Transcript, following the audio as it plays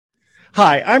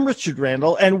Hi, I'm Richard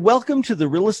Randall, and welcome to the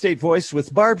Real Estate Voice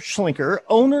with Barb Schlinker,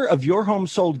 owner of Your Home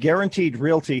Sold Guaranteed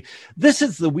Realty. This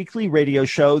is the weekly radio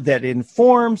show that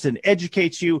informs and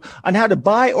educates you on how to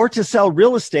buy or to sell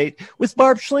real estate with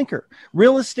Barb Schlinker,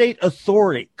 Real Estate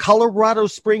Authority, Colorado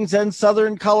Springs and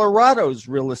Southern Colorado's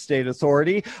Real Estate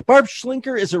Authority. Barb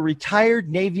Schlinker is a retired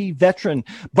Navy veteran.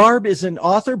 Barb is an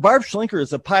author. Barb Schlinker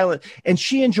is a pilot, and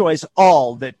she enjoys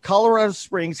all that Colorado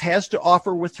Springs has to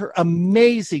offer with her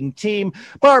amazing team.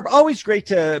 Barb, always great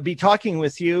to be talking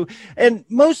with you. And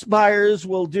most buyers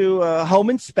will do a home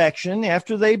inspection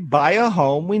after they buy a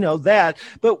home. We know that.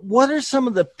 But what are some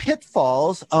of the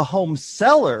pitfalls a home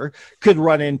seller could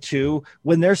run into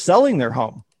when they're selling their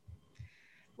home?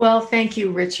 Well, thank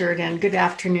you, Richard, and good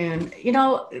afternoon.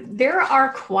 There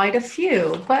are quite a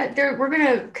few, but we're going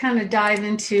to kind of dive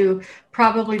into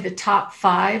probably the top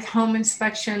 5 home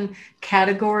inspection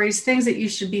categories, things that you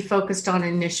should be focused on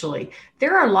initially.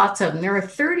 There are lots of them. There are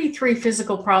 33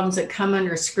 physical problems that come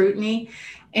under scrutiny.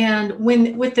 And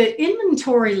with the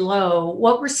inventory low,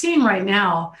 what we're seeing right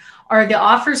now are the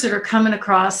offers that are coming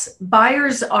across.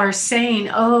 Buyers are saying,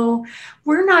 oh,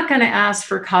 we're not going to ask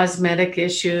for cosmetic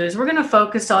issues. We're going to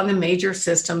focus on the major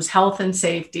systems, health and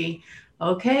safety.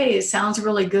 Okay, it sounds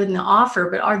really good in the offer,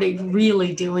 but are they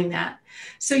really doing that?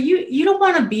 So you don't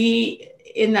want to be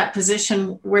in that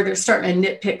position where they're starting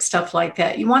to nitpick stuff like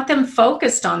that. You want them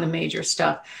focused on the major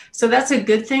stuff. So that's a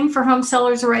good thing for home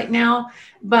sellers right now,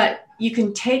 but you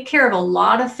can take care of a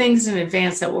lot of things in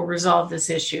advance that will resolve this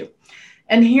issue.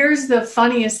 And here's the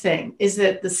funniest thing is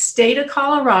that the state of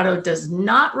Colorado does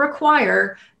not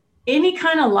require any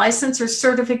kind of license or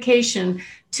certification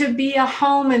to be a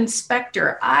home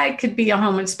inspector. I could be a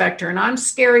home inspector and I'm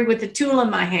scary with a tool in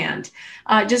my hand.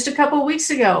 Just a couple of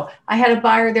weeks ago, I had a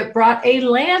buyer that brought a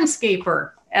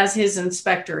landscaper as his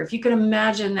inspector, if you could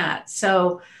imagine that.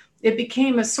 So it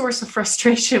became a source of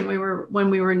frustration when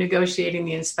we were negotiating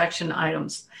the inspection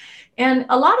items. And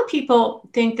a lot of people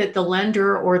think that the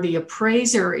lender or the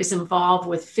appraiser is involved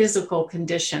with physical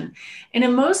condition. And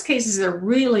in most cases, they're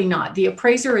really not. The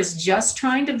appraiser is just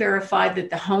trying to verify that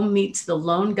the home meets the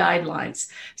loan guidelines.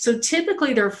 So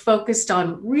typically they're focused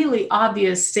on really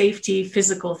obvious safety,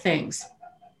 physical things.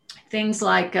 Things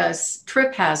like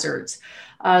trip hazards.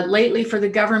 Lately for the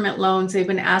government loans, they've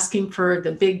been asking for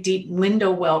the big deep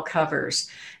window well covers.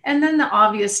 And then the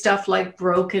obvious stuff like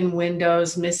broken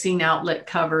windows, missing outlet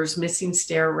covers, missing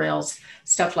stair rails,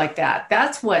 stuff like that.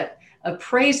 That's what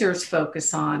appraisers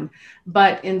focus on.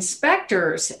 But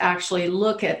inspectors actually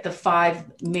look at the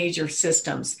 5 major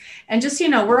systems. And just,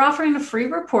 we're offering a free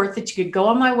report that you could go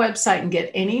on my website and get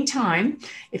anytime.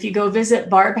 If you go visit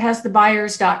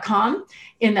barbhasthebuyers.com,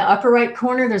 in the upper right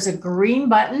corner, there's a green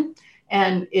button.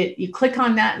 And you click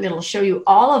on that and it'll show you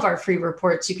all of our free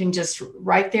reports. You can just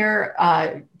right there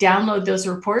download those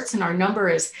reports. And our number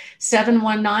is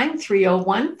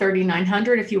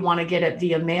 719-301-3900 if you want to get it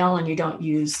via mail and you don't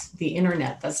use the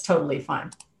internet. That's totally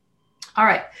fine. All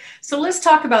right, so let's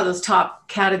talk about those top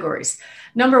categories.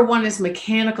 Number 1 is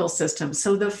mechanical systems.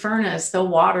 So the furnace, the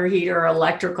water heater,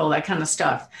 electrical, that kind of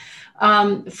stuff.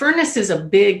 Furnace is a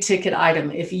big ticket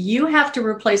item. If you have to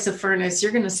replace a furnace,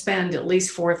 you're going to spend at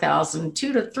least $3,000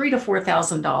 to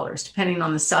 $4,000, depending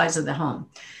on the size of the home.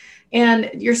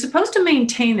 And you're supposed to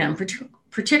maintain them,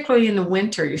 particularly in the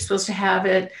winter. You're supposed to have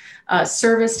it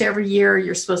serviced every year.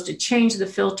 You're supposed to change the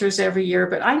filters every year.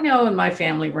 But I know in my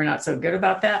family, we're not so good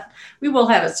about that. We will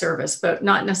have it serviced, but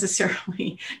not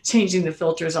necessarily changing the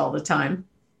filters all the time.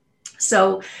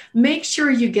 So make sure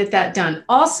you get that done.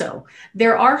 Also,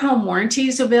 there are home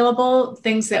warranties available,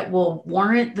 things that will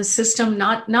warrant the system,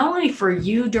 not only for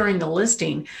you during the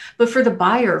listing, but for the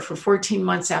buyer for 14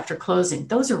 months after closing.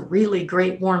 Those are really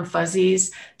great warm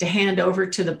fuzzies to hand over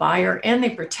to the buyer, and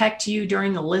they protect you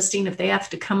during the listing. If they have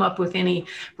to come up with any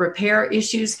repair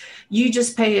issues, you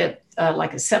just pay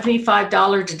like a $75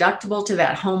 deductible to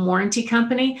that home warranty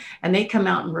company, and they come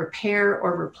out and repair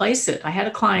or replace it. I had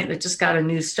a client that just got a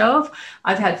new stove.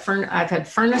 I've had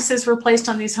furnaces replaced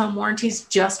on these home warranties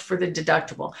just for the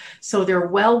deductible. So they're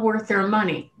well worth their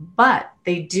money, but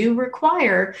they do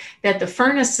require that the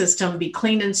furnace system be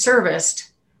cleaned and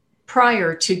serviced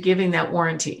prior to giving that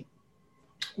warranty.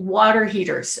 Water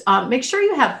heaters. Make sure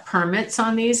you have permits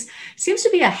on these. Seems to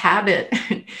be a habit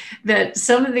that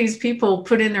some of these people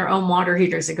put in their own water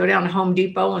heaters. They go down to Home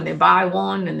Depot and they buy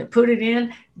one and they put it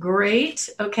in. Great.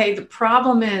 Okay. The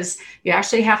problem is you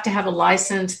actually have to have a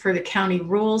license per the county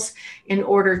rules in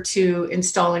order to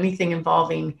install anything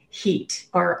involving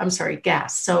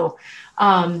gas. So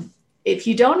if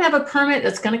you don't have a permit,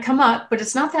 that's going to come up, but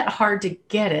it's not that hard to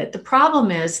get it. The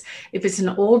problem is if it's an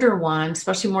older one,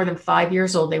 especially more than 5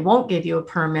 years old, they won't give you a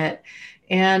permit.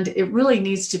 And it really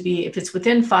needs to be, if it's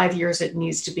within 5 years, it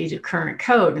needs to be to current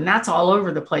code. And that's all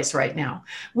over the place right now.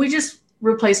 We just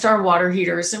replaced our water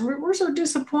heaters and we're so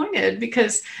disappointed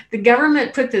because the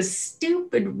government put this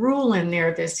stupid rule in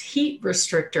there, this heat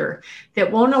restrictor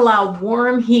that won't allow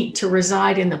warm heat to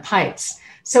reside in the pipes.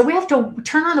 So we have to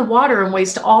turn on the water and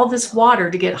waste all this water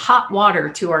to get hot water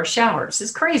to our showers. It's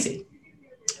crazy.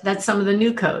 That's some of the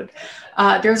new code.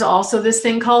 There's also this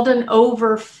thing called an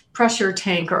overpressure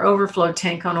tank or overflow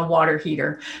tank on a water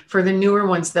heater. For the newer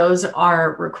ones, those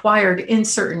are required in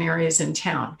certain areas in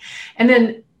town. And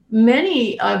then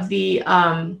many of the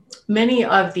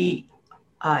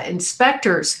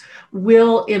inspectors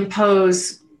will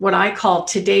impose what I call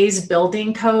today's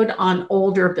building code on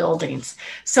older buildings.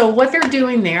 So what they're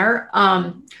doing there,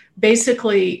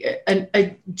 basically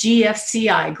a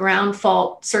GFCI, ground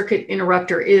fault circuit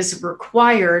interrupter, is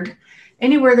required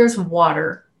anywhere there's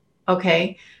water,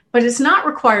 okay? But it's not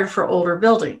required for older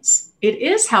buildings. It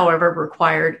is, however,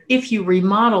 required if you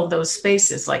remodel those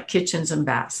spaces like kitchens and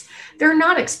baths. They're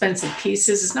not expensive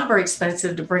pieces. It's not very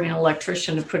expensive to bring an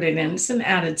electrician to put it in. It's an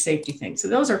added safety thing. So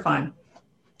those are fine.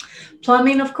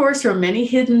 Plumbing, of course, there are many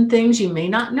hidden things you may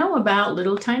not know about,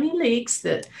 little tiny leaks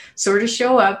that sort of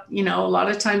show up. You know, a lot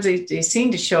of times they seem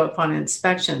to show up on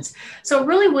inspections. So it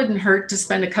really wouldn't hurt to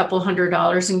spend a couple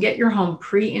 $100s and get your home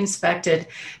pre-inspected.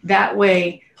 That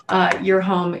way, your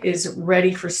home is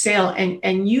ready for sale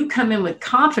and you come in with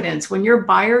confidence. When your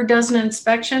buyer does an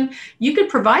inspection, you could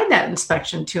provide that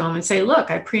inspection to them and say, look,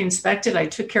 I pre-inspected, I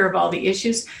took care of all the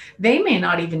issues. They may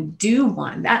not even do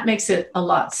one. That makes it a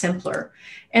lot simpler.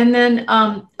 And then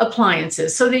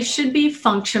appliances. So they should be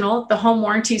functional. The home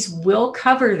warranties will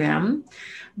cover them.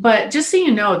 But just so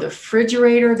you know, the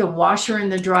refrigerator, the washer,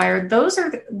 and the dryer, those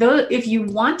are those. If you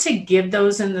want to give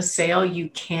those in the sale, you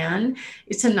can.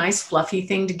 It's a nice fluffy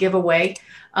thing to give away.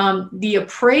 The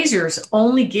appraisers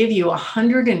only give you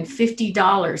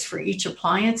 $150 for each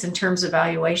appliance in terms of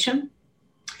valuation.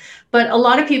 But a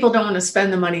lot of people don't want to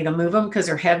spend the money to move them because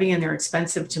they're heavy and they're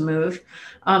expensive to move.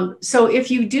 So if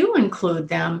you do include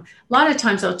them, a lot of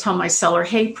times I'll tell my seller,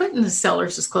 hey, put in the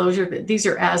seller's disclosure that these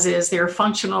are as is, they're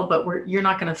functional, but you're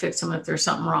not going to fix them if there's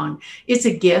something wrong. It's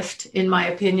a gift, in my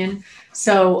opinion.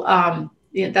 So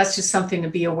that's just something to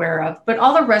be aware of. But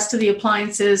all the rest of the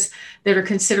appliances that are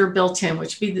considered built in,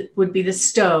 which would be the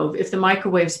stove, if the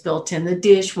microwave's built in, the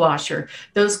dishwasher,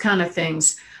 those kind of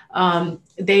things,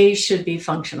 they should be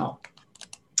functional.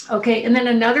 Okay, and then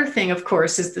another thing, of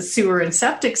course, is the sewer and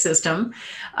septic system.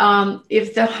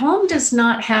 If the home does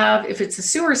not have, if it's a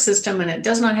sewer system and it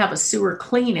does not have a sewer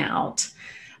clean out,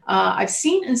 I've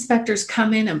seen inspectors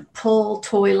come in and pull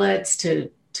toilets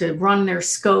to run their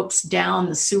scopes down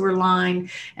the sewer line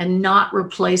and not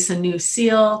replace a new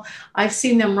seal. I've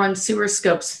seen them run sewer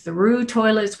scopes through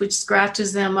toilets, which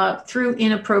scratches them up, through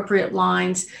inappropriate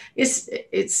lines.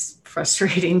 It's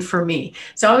frustrating for me.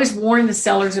 So I always warn the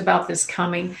sellers about this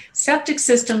coming. Septic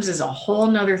systems is a whole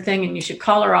nother thing, and you should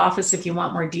call our office if you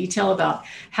want more detail about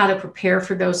how to prepare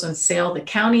for those on sale. The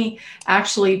county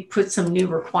actually put some new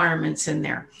requirements in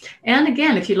there. And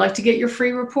again, if you'd like to get your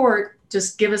free report,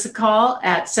 just give us a call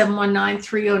at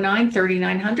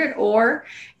 719-309-3900 or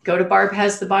go to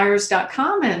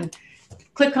barbhasthebuyers.com and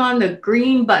click on the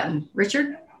green button.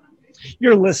 Richard?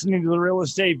 You're listening to The Real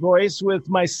Estate Voice with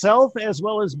myself as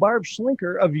well as Barb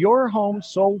Schlinker of Your Home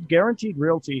Sold Guaranteed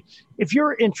Realty. If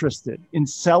you're interested in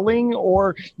selling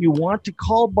or you want to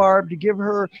call Barb to give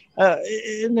her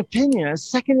an opinion, a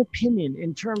second opinion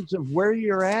in terms of where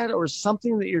you're at or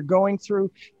something that you're going through,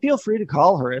 feel free to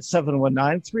call her at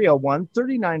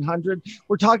 719-301-3900.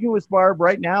 We're talking with Barb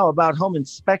right now about home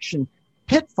inspection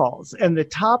pitfalls and the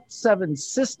top 7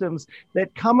 systems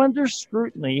that come under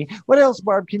scrutiny. What else,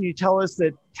 Barb, can you tell us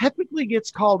that typically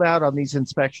gets called out on these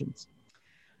inspections?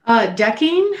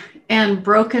 Decking and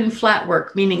broken flat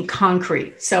work, meaning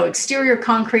concrete. So exterior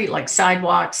concrete like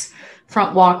sidewalks,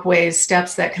 front walkways,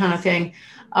 steps, that kind of thing.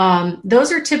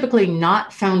 Those are typically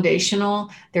not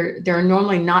foundational. They're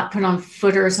normally not put on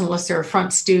footers unless they're a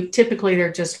front stoop. Typically,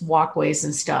 they're just walkways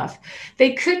and stuff.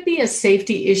 They could be a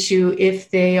safety issue if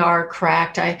they are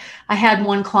cracked. I had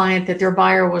one client that their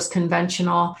buyer was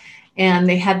conventional, and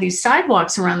they had these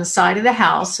sidewalks around the side of the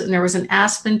house, and there was an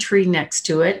aspen tree next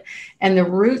to it. And the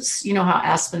roots, you know how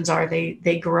aspens are,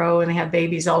 they grow and they have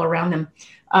babies all around them.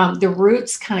 the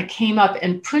roots kind of came up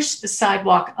and pushed the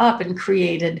sidewalk up and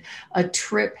created a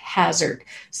trip hazard.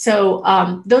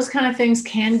 So those kind of things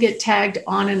can get tagged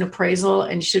on an appraisal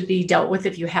and should be dealt with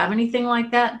if you have anything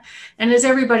like that. And as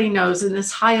everybody knows, in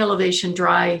this high elevation,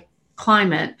 dry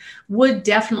climate, wood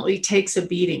definitely takes a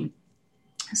beating.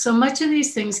 So much of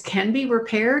these things can be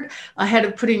repaired ahead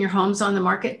of putting your homes on the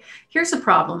market. Here's the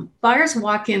problem. Buyers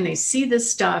walk in, they see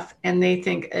this stuff and they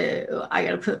think, I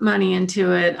got to put money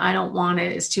into it. I don't want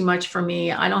it. It's too much for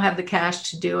me. I don't have the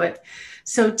cash to do it.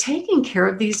 So taking care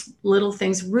of these little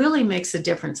things really makes a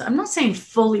difference. I'm not saying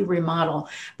fully remodel,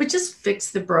 but just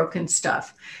fix the broken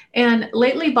stuff. And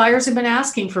lately buyers have been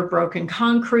asking for broken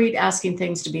concrete, asking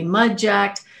things to be mud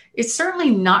jacked. It's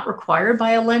certainly not required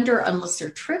by a lender unless they're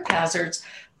trip hazards,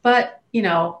 but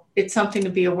it's something to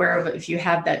be aware of if you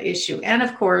have that issue. And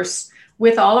of course,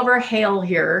 with all of our hail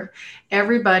here,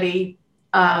 everybody,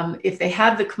 if they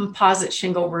have the composite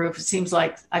shingle roof, it seems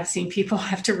like I've seen people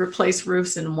have to replace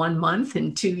roofs in 1 month,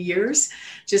 in 2 years,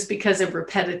 just because of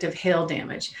repetitive hail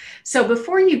damage. So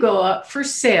before you go up for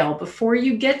sale, before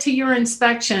you get to your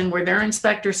inspection where their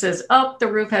inspector says, oh, the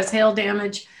roof has hail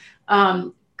damage,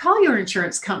 call your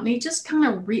insurance company. Just kind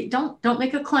of don't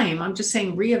make a claim. I'm just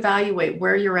saying reevaluate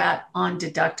where you're at on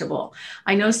deductible.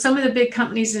 I know some of the big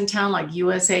companies in town like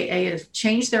USAA have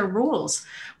changed their rules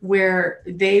where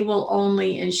they will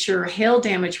only insure hail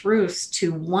damage roofs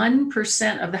to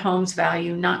 1% of the home's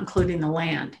value, not including the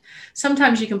land.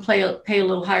 Sometimes you can pay a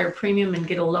little higher premium and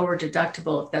get a lower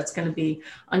deductible if that's going to be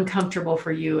uncomfortable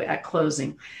for you at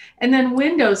closing. And then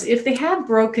windows, if they have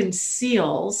broken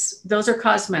seals, those are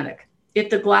cosmetic. If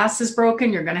the glass is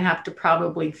broken, you're going to have to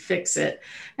probably fix it.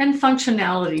 And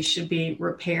functionality should be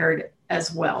repaired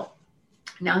as well.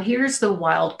 Now, here's the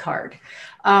wild card.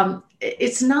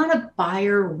 It's not a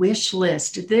buyer wish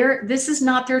list. This is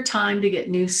not their time to get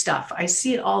new stuff. I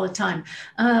see it all the time.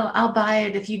 Oh, I'll buy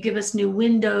it if you give us new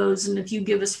windows and if you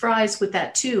give us fries with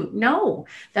that too. No,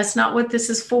 that's not what this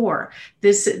is for.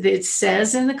 It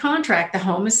says in the contract, the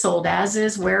home is sold as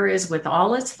is, where is, with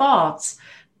all its faults.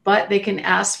 But they can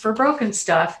ask for broken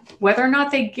stuff. Whether or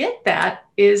not they get that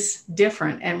is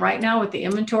different. And right now with the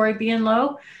inventory being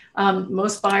low,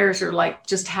 most buyers are like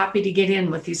just happy to get in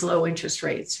with these low interest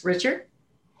rates. Richard?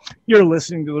 You're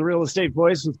listening to The Real Estate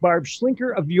Voice with Barb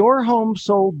Schlinker of Your Home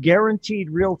Sold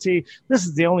Guaranteed Realty. This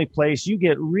is the only place you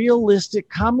get realistic,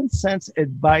 common sense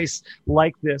advice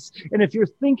like this. And if you're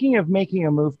thinking of making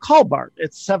a move, call Barb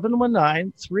at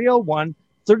 719-301-3900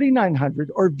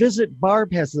 or visit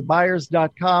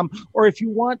barbhasthebuyers.com. Or if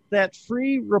you want that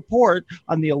free report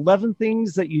on the 11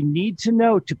 things that you need to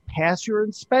know to pass your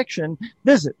inspection,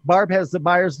 visit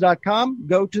barbhasthebuyers.com.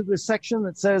 Go to the section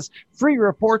that says free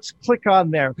reports, click on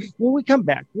there. When we come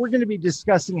back, we're going to be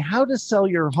discussing how to sell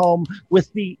your home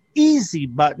with the easy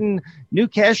button. New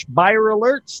cash buyer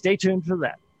alert. Stay tuned for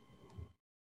that.